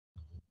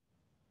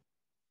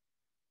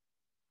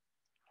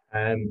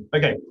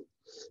Okay.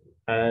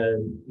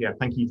 Yeah,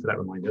 thank you for that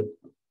reminder.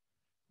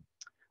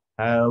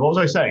 What was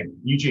I saying?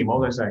 Eugene, what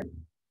was I saying?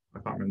 I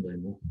can't remember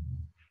anymore.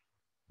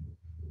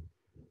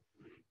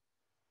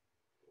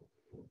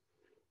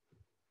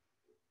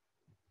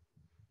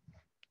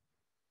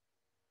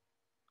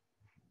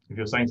 If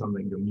you're saying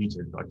something, you're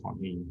muted, but I can't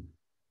hear you.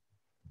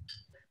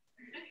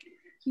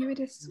 You were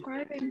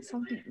describing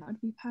something that would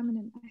be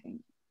permanent, I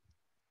think.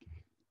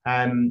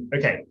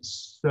 Okay,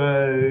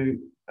 so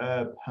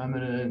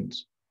permanent,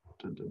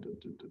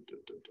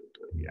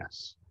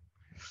 yes.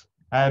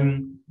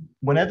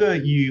 Whenever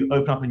you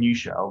open up a new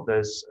shell,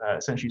 there's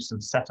essentially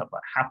some setup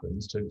that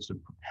happens to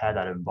prepare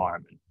that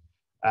environment.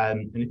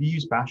 And if you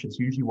use bash, it's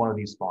usually one of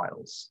these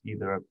files,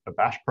 either a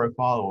bash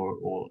profile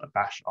or a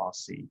bash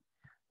RC.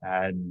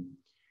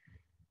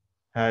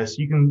 So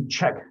you can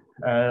check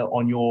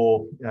on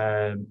your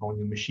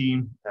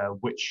machine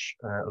which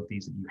of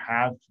these that you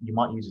have. You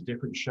might use a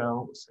different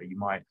shell, so you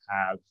might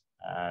have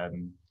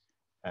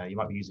you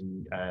might be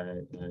using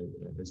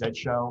the Z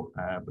shell,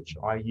 which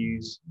I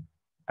use,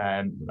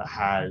 that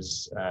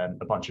has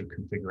a bunch of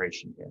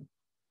configuration here.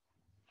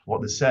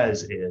 What this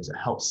says is it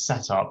helps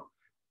set up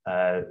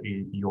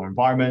your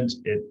environment.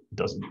 It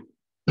does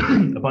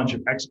a bunch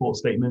of export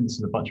statements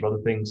and a bunch of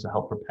other things to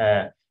help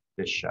prepare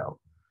this shell.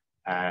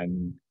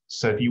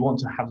 So if you want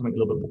to have something a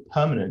little bit more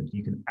permanent,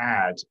 you can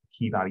add a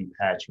key value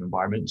pair to your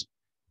environment,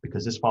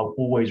 because this file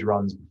always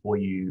runs before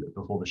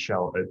the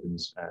shell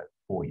opens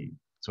for you.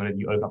 So whenever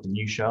you open up a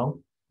new shell,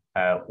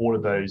 all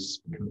of those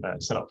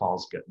setup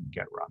files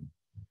get run.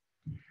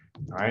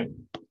 All right.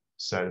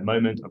 So at the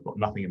moment, I've got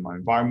nothing in my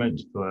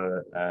environment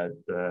for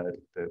the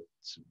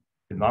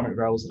environment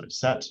variables that I've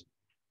set.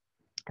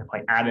 If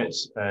I add it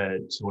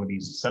to one of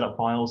these setup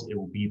files, it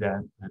will be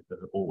there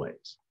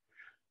always.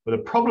 But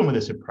the problem with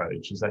this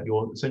approach is that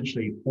you're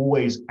essentially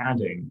always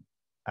adding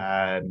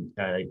environment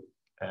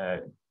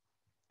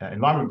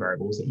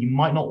variables that you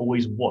might not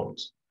always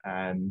want.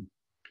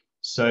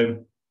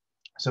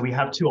 So we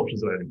have two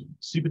options at the moment: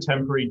 super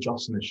temporary,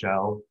 just in the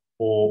shell,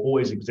 or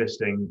always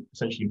existing,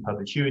 essentially in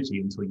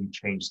perpetuity until you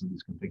change some of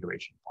these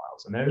configuration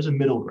files. And there is a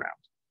middle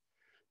ground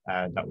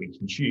that we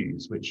can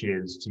choose, which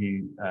is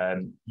to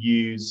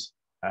use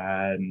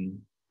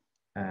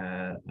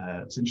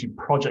essentially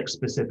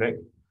project-specific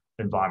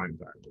environment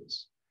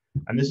variables.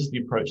 And this is the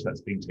approach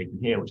that's being taken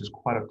here, which is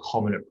quite a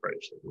common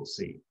approach that you'll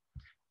see,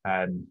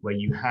 where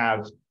you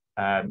have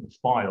a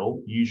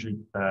file usually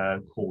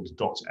called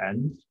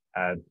 .env,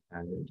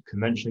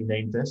 conventionally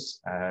named this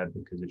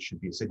because it should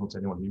be a signal to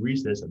anyone who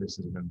reads this that this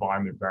is an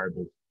environment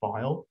variable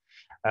file,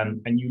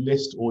 and you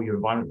list all your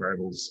environment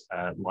variables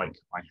like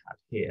I have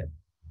here.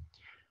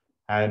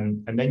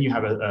 And then you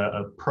have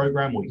a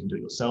program, or you can do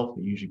it yourself,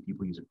 but usually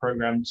people use a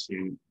program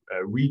to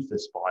read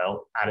this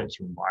file, add it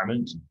to your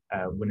environment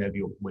whenever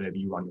you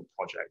run your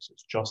project. So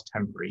it's just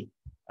temporary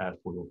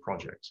for your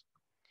project.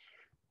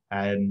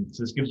 And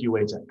so this gives you a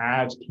way to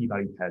add key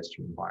value pairs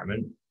to your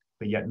environment,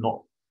 but yet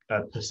not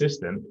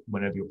persistent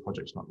whenever your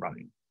project's not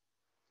running.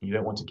 And you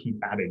don't want to keep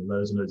adding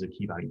loads and loads of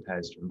key value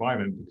pairs to your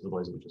environment, because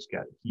otherwise it will just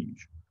get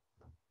huge.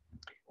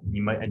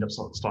 You might end up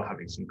start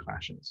having some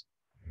clashes.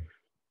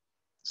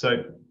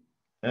 So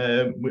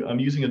I'm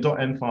using a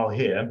 .env file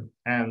here,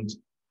 and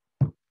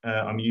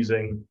I'm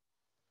using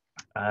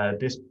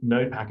this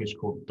node package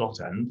called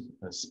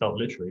 .env, spelled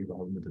literally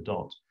rather than with a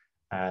dot,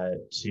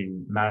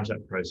 to manage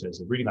that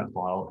process of reading that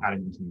file,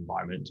 adding it into the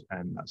environment,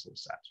 and that's all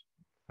set.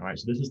 All right,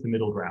 so this is the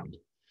middle ground.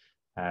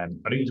 I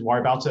don't need to worry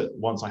about it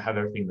once I have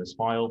everything in this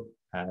file,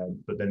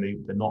 but then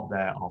they're not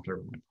there after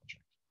my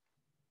project.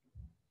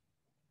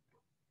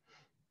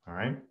 All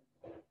right.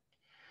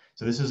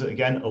 So this is,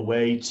 again, a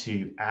way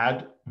to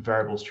add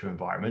variables to your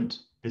environment.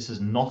 This is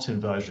not in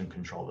version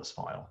control, this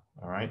file,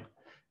 all right?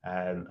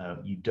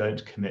 You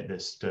don't commit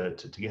this to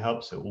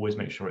GitHub, so always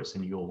make sure it's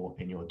in your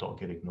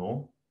 .git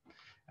ignore.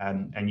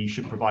 And you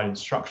should provide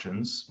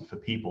instructions for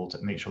people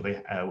to make sure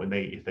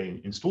if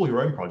they install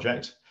your own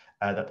project,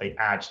 that they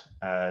add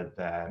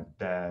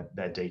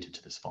their data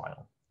to this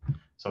file.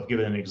 So I've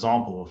given an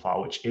example of a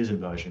file which is in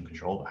version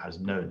control but has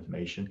no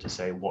information to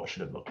say what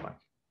should it look like.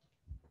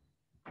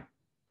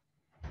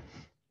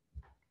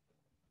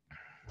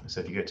 So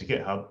if you go to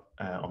GitHub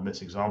on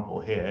this example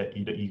here,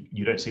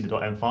 you don't see the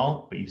 .env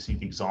file, but you see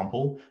the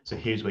example. So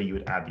here's where you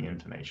would add the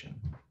information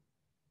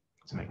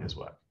to make this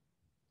work.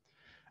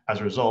 As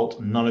a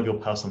result, none of your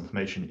personal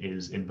information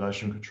is in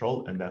version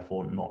control and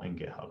therefore not in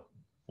GitHub.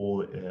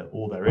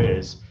 All there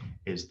is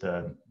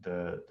the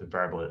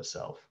variable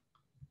itself,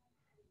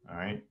 all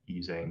right,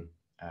 using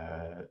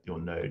your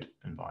node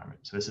environment.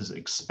 So this is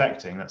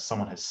expecting that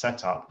someone has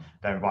set up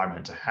their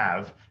environment to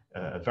have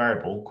a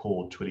variable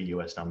called Twitter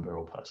US number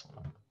or personal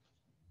number.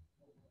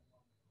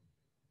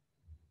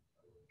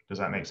 Does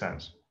that make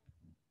sense?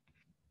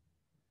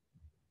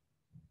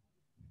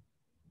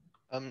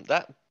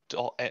 That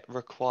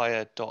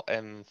require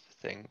 .env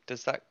thing,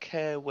 does that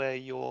care where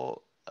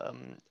your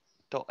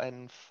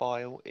 .env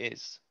file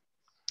is?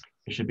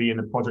 It should be in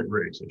the project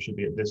root. So it should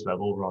be at this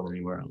level rather than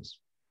anywhere else.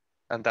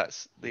 And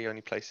that's the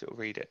only place it will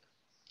read it?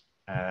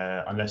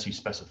 unless you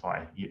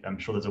specify. I'm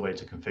sure there's a way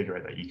to configure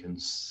it that you can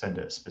send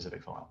it a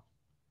specific file.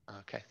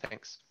 Okay,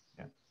 thanks.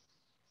 Yeah.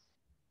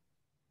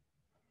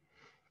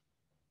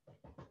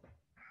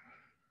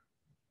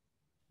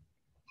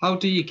 How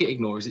do you get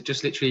ignore? Is it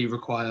just literally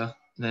require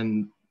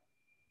then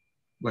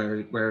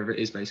wherever it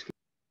is basically?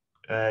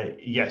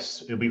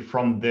 Yes, it'll be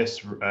from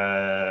this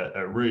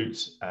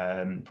root,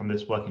 from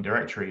this working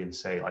directory, and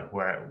say like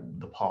where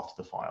the path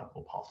to the file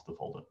or path to the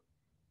folder.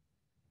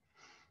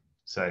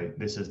 So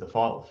this is the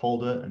file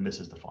folder, and this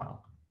is the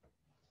file.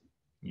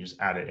 You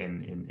just add it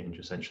in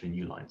essentially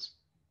new lines.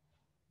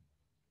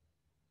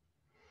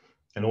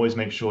 And always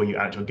make sure you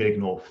add your git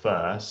ignore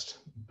first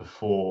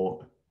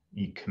before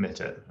you commit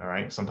it. All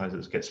right. Sometimes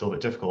it gets a little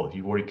bit difficult if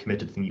you've already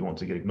committed the thing you want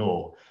to git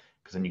ignore,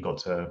 because then you've got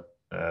to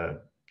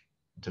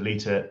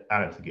delete it,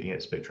 add it to getting it.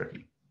 It's a bit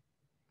tricky.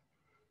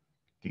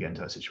 If you get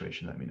into that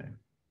situation, let me know.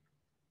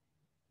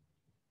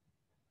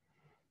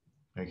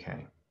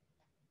 Okay.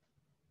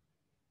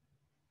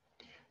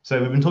 So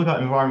we've been talking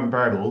about environment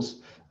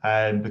variables,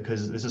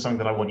 because this is something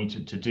that I want you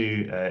to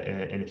do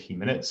in a few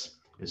minutes,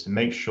 is to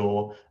make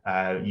sure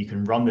you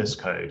can run this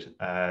code.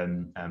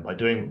 And by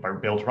being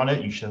able to run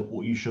it, you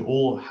should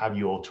all have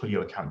your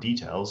Twilio account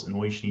details, and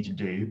all you should need to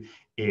do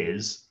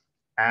is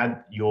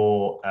add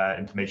your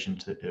information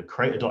to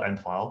create a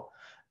 .env file,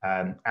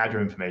 add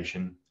your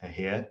information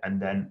here,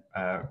 and then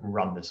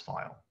run this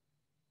file.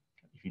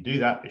 If you do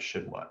that, it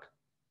should work.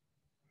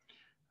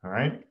 All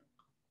right.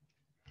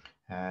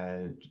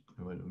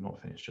 We're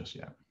not finished just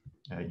yet.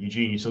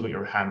 Eugene, you still got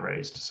your hand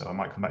raised, so I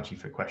might come back to you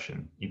for a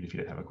question, even if you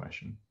don't have a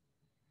question.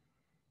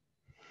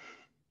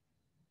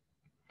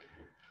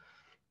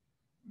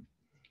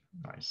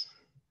 Nice.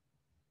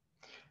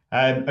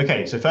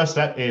 Okay, so first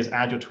step is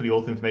add your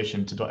Twilio auth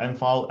information to .env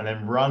file, and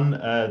then run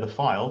the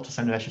file to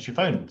send a message to your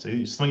phone. So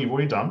it's something you've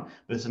already done,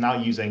 but this is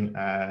now using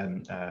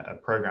a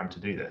program to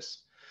do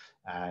this.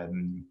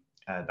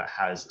 That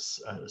has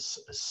a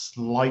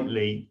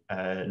slightly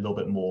a little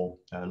bit more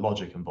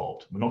logic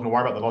involved. We're not going to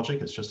worry about the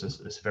logic. It's just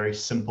this very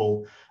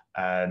simple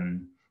a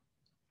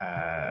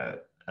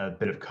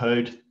bit of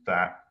code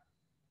that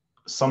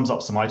sums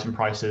up some item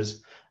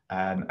prices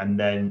and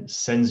then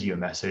sends you a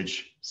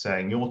message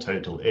saying your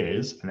total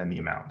is, and then the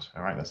amount.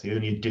 All right, that's the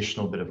only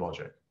additional bit of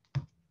logic.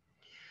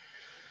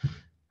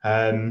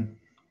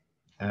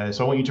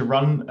 So I want you to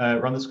run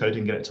this code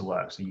and get it to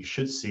work. So you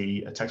should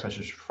see a text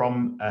message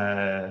from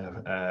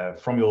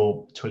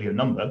your Twilio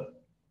number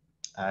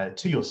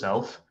to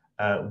yourself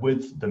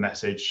with the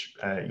message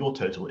your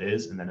total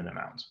is, and then an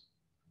amount.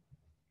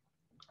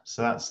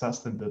 So that's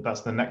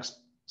the next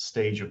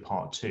stage of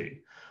part 2.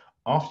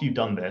 After you've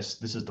done this,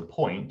 this is the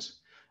point.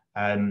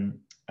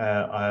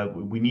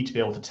 We need to be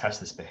able to test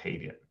this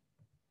behavior.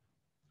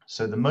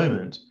 So the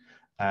moment,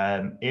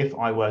 if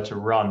I were to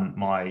run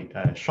my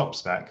shop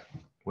spec,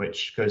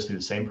 which goes through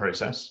the same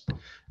process,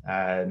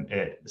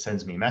 it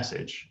sends me a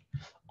message.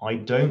 I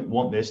don't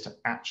want this to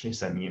actually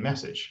send me a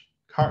message.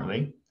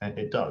 Currently,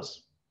 it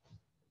does.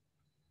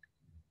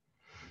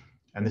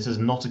 And this is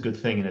not a good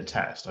thing in a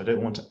test. I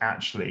don't want to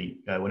actually,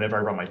 whenever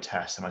I run my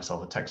test, send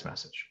myself a text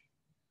message.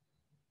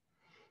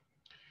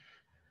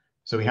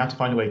 So we have to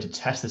find a way to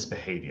test this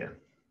behavior,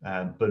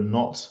 but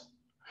not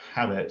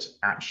have it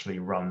actually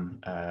run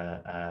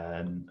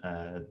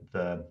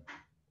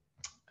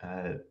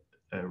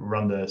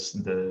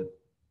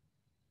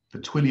the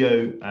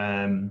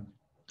Twilio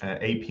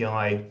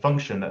API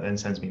function that then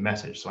sends me a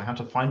message. So I have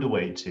to find a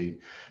way to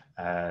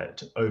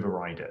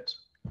override it.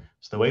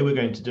 So the way we're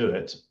going to do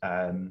it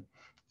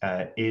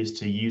is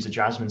to use a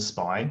Jasmine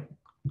spy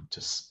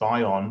to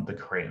spy on the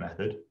create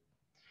method,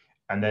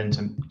 and then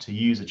to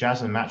use a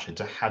Jasmine matcher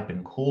to have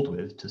been called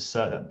with to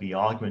assert that the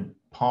argument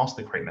past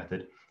the create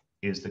method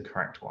is the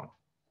correct one.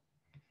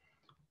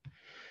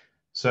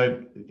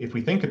 So if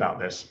we think about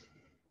this,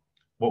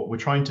 what we're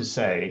trying to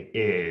say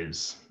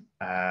is,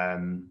 I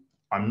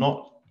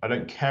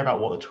don't care about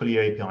what the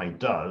Twilio API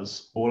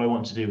does. All I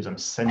want to do is I'm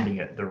sending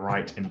it the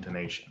right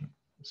information.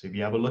 So if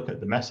you have a look at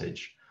the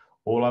message,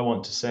 all I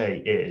want to say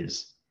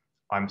is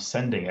I'm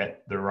sending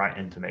it the right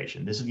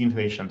information. This is the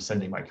information I'm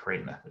sending my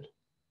create method.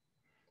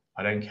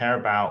 I don't care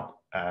about,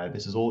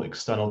 this is all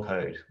external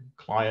code,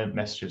 client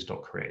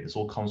messages.create. This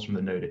all comes from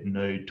the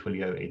Node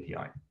Twilio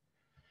API.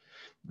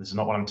 This is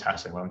not what I'm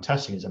testing. What I'm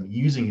testing is I'm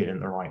using it in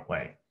the right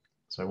way.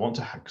 So I want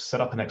to set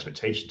up an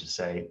expectation to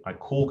say, I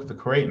call the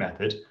create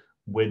method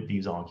with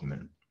this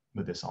argument.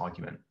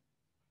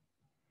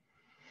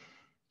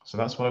 So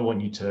that's what I want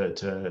you to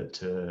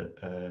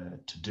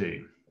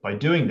do. By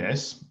doing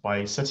this,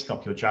 by setting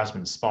up your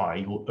Jasmine spy,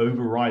 you will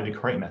override the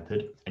create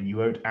method and you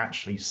won't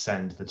actually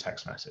send the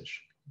text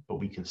message. But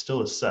we can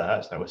still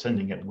assert that we're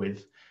sending it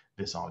with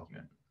this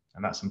argument.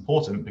 And that's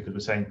important because we're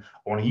saying,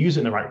 I want to use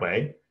it in the right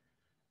way,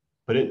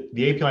 but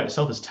the API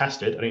itself is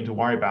tested. I don't need to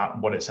worry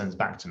about what it sends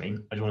back to me.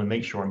 I just want to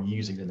make sure I'm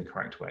using it in the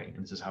correct way.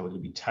 And this is how we're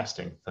going to be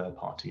testing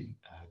third-party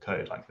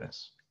code like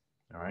this.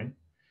 All right.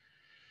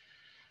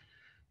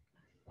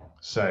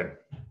 So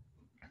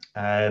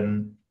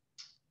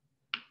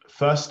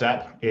first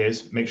step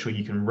is make sure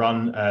you can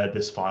run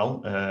this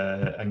file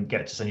and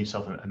get to send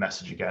yourself a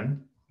message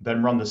again.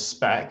 Then run the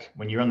spec.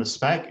 When you run the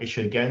spec, it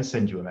should again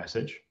send you a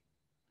message.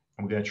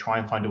 And we're going to try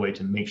and find a way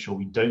to make sure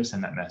we don't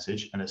send that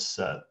message and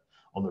assert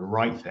on the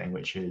right thing,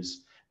 which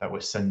is that we're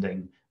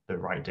sending the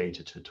right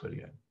data to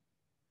Twilio.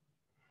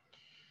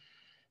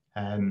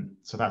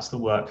 So that's the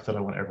work that I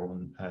want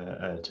everyone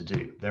to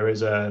do. There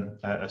is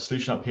a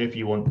solution up here if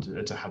you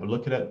want to have a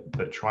look at it,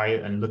 but try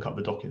and look up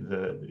the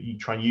document. You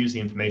try and use the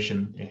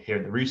information here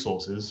in the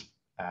resources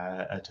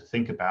to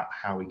think about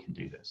how we can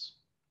do this.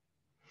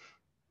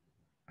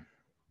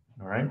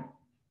 All right.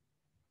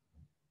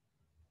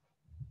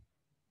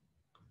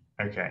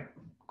 Okay.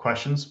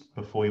 Questions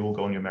before you all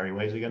go on your merry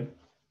ways again?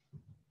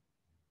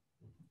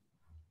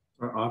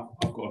 I've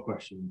got a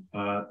question.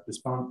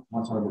 This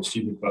might sound a bit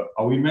stupid, but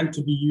are we meant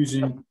to be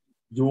using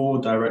your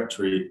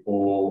directory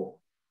or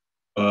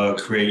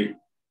create?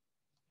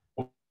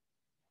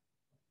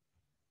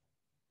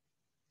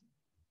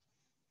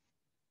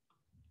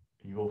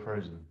 You've all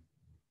frozen.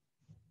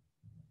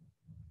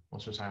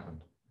 What's just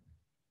happened?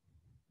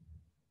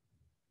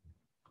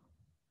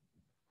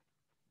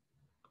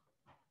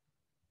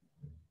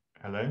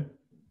 Hello?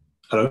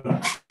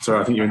 Hello? Sorry,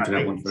 I think your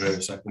internet went for a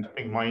second. I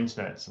think my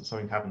internet,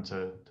 something happened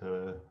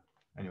to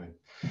anyway.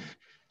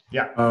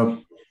 Yeah.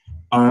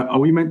 Are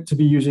we meant to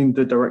be using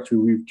the directory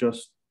we've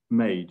just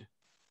made,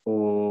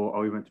 or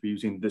are we meant to be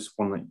using this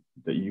one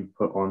that you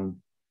put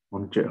on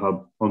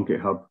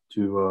GitHub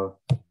to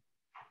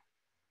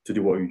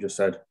do what you just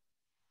said?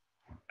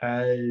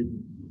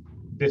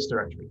 This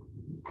directory.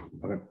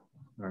 Okay.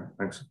 All right.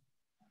 Thanks.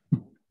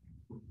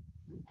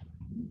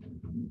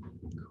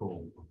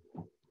 Cool.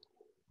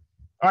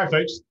 All right,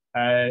 folks.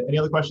 Any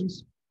other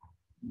questions?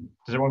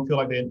 Does everyone feel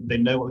like they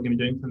know what they're going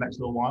to be doing for the next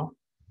little while?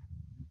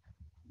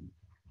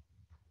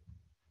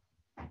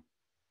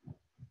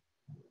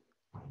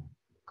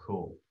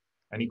 Cool.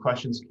 Any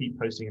questions, keep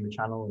posting in the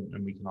channel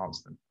and we can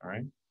answer them. All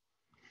right.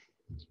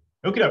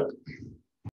 Okay.